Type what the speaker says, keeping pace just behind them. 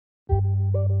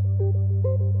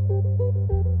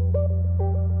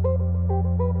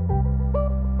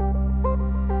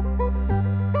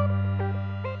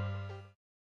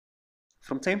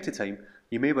From time to time,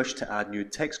 you may wish to add new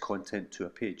text content to a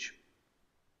page.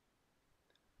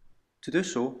 To do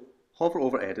so, hover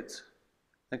over Edit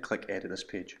and click Edit this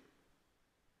page.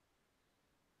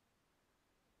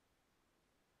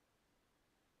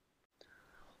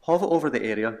 Hover over the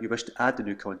area you wish to add the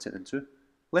new content into,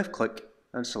 left click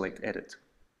and select Edit.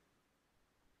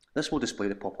 This will display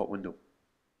the pop-up window.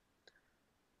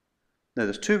 Now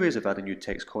there's two ways of adding new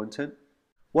text content.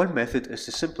 One method is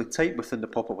to simply type within the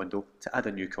pop-up window to add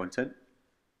a new content,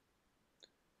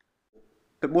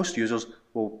 but most users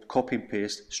will copy and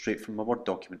paste straight from a Word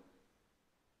document.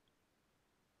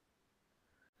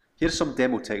 Here's some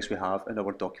demo text we have in our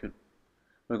Word document.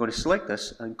 We're going to select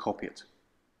this and copy it.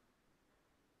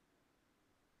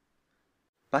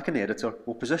 Back in the editor,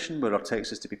 we'll position where our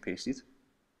text is to be pasted,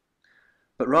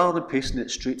 but rather than pasting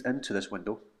it straight into this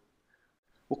window,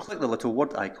 we'll click the little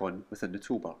Word icon within the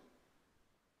toolbar,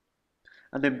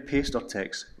 and then paste our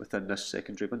text within this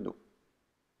secondary window.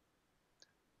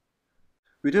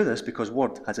 We do this because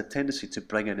Word has a tendency to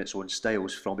bring in its own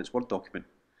styles from its Word document,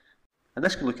 and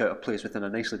this can look out of place within a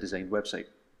nicely designed website.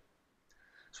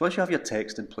 So once you have your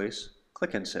text in place,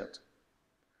 click Insert.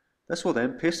 This will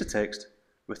then paste the text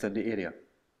within the area.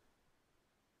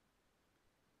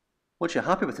 Once you're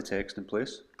happy with the text in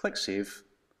place, click Save.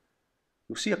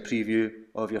 You'll see a preview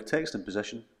of your text in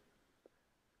position,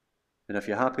 and if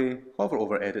you're happy, hover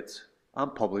over Edit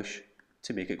and Publish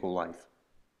to make it go live.